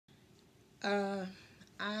Uh,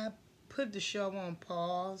 I put the show on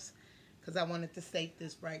pause because I wanted to state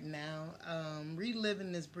this right now.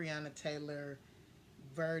 Reliving this Breonna Taylor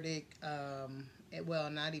verdict, well,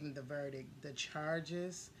 not even the verdict, the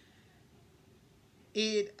charges.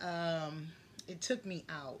 It it took me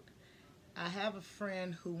out. I have a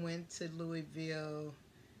friend who went to Louisville.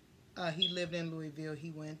 He lived in Louisville. He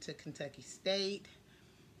went to Kentucky State,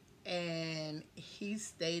 and he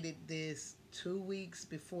stated this 2 weeks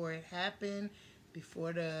before it happened,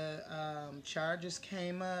 before the charges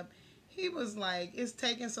came up. He was like, it's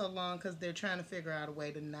taking so long because they're trying to figure out a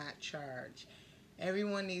way to not charge.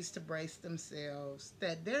 Everyone needs to brace themselves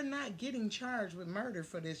that they're not getting charged with murder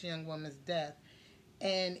for this young woman's death.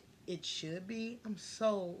 And it should be. I'm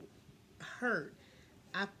so hurt.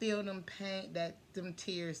 I feel them pain, that them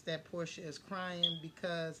tears that Portia is crying,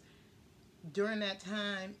 because during that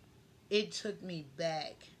time it took me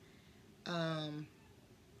back. Um,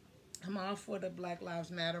 I'm all for the Black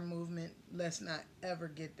Lives Matter movement. Let's not ever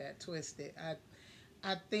get that twisted.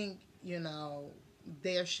 I think,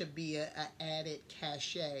 there should be a added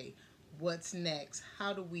cachet. What's next?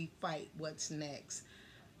 How do we fight? What's next?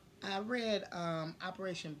 I read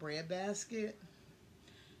Operation Breadbasket,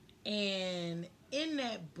 and in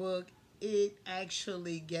that book, it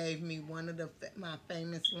actually gave me one of my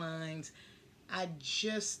famous lines. I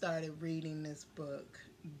just started reading this book,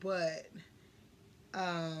 but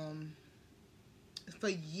um, for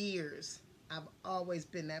years, I've always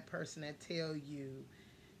been that person that tell you,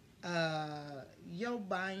 your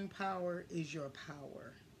buying power is your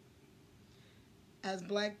power. As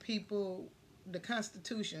black people, the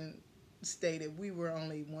Constitution stated we were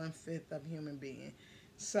only 1/5 of human being.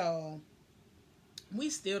 So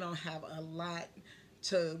we still don't have a lot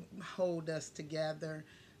to hold us together.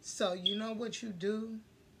 So you know what you do?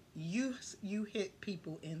 You hit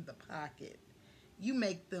people in the pocket. You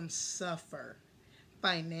make them suffer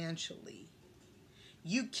financially.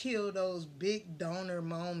 You kill those big donor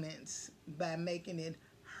moments by making it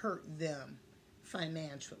hurt them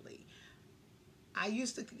financially. I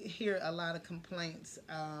used to hear a lot of complaints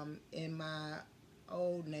in my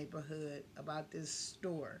old neighborhood about this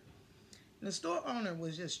store. And the store owner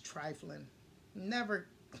was just trifling, never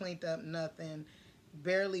cleaned up nothing,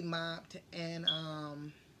 barely mopped, and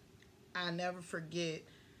I never forget.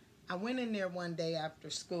 I went in there one day after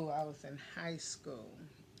school. I was in high school,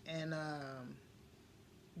 and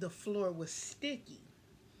the floor was sticky.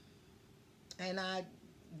 And I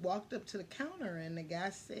walked up to the counter, and the guy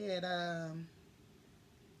said,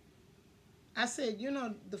 I said,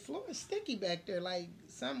 the floor is sticky back there. Like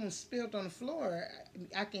something spilled on the floor.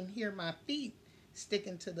 I can hear my feet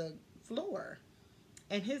sticking to the floor.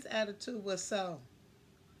 And his attitude was so.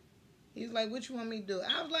 He was like, what you want me to do?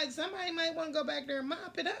 I was like, somebody might want to go back there and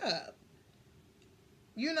mop it up.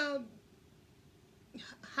 You know,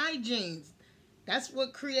 hygiene. That's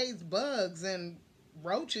what creates bugs and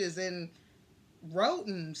roaches and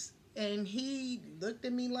rodents. And he looked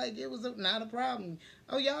at me like it was not a problem.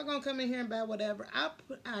 Oh, y'all gonna come in here and buy whatever. I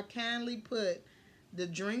kindly put the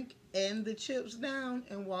drink and the chips down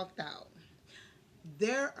and walked out.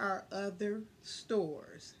 There are other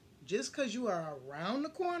stores. Just because you are around the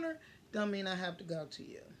corner don't mean I have to go to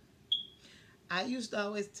you. I used to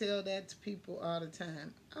always tell that to people all the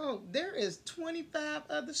time. Oh, there is 25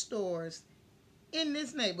 other stores in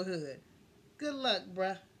this neighborhood. Good luck,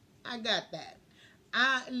 bruh. I got that.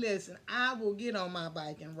 Listen, I will get on my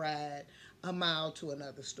bike and ride a mile to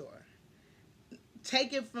another store.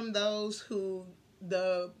 Take it from those who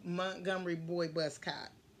the Montgomery bus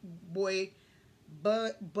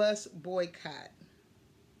boycott.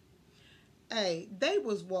 Hey, they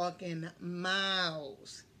was walking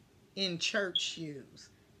miles in church shoes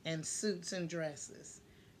and suits and dresses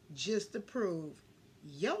just to prove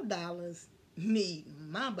your dollars need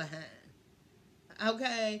my behind.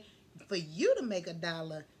 Okay? For you to make a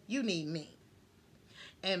dollar, you need me.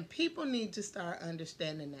 And people need to start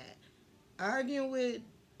understanding that. Arguing with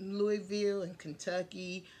Louisville and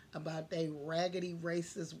Kentucky about they raggedy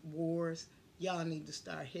racist wars, y'all need to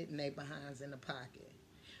start hitting their behinds in the pocket.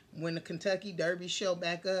 When the Kentucky Derby show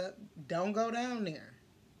back up, don't go down there.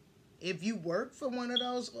 If you work for one of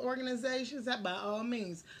those organizations, by all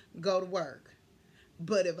means, go to work.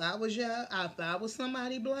 But if I was y'all, if I was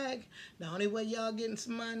somebody black, the only way y'all getting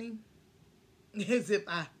some money is if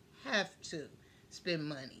I have to spend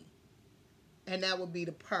money. And that would be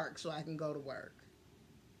the park so I can go to work.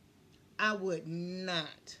 I would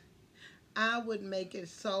not. I would make it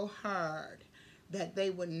so hard that they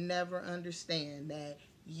would never understand that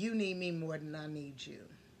you need me more than I need you.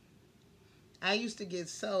 I used to get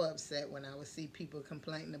so upset when I would see people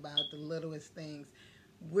complaining about the littlest things.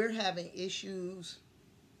 We're having issues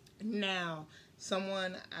now.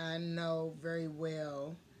 Someone I know very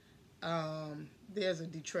well, there's a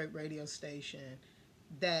Detroit radio station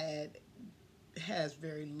that has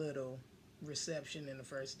very little reception in the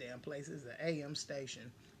first damn place. It's an AM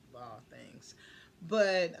station of all things.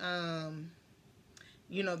 But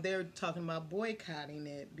they're talking about boycotting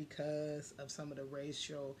it because of some of the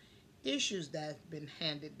racial issues that's been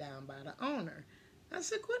handed down by the owner. I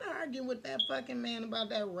said, quit arguing with that fucking man about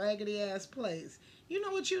that raggedy ass place. You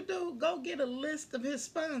know what you do? Go get a list of his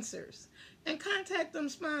sponsors and contact them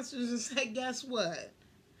sponsors and say, guess what?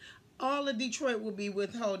 All of Detroit will be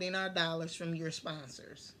withholding our dollars from your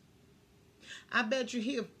sponsors. I bet you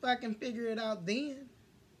he'll fucking figure it out then.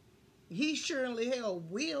 He surely hell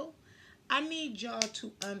will. I need y'all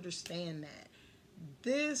to understand that.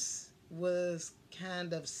 This was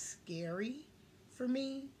kind of scary for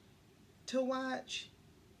me to watch.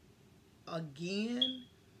 Again,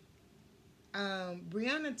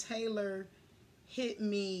 Breonna Taylor hit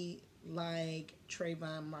me like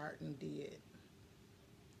Trayvon Martin did.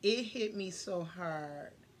 It hit me so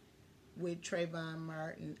hard with Trayvon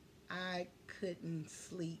Martin, I couldn't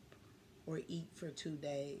sleep or eat for 2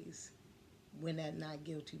 days when that not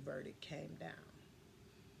guilty verdict came down.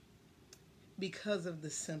 Because of the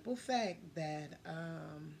simple fact that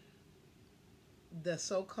the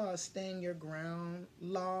so-called stand your ground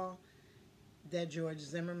law that George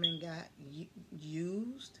Zimmerman got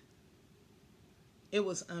used, it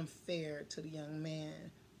was unfair to the young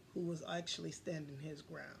man who was actually standing his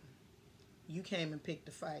ground. You came and picked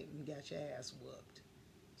a fight and got your ass whooped.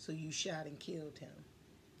 So you shot and killed him.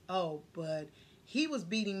 Oh, but he was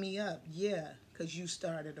beating me up, yeah, because you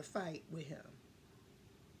started a fight with him.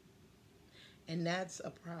 And that's a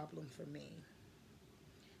problem for me.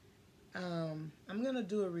 I'm going to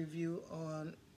do a review on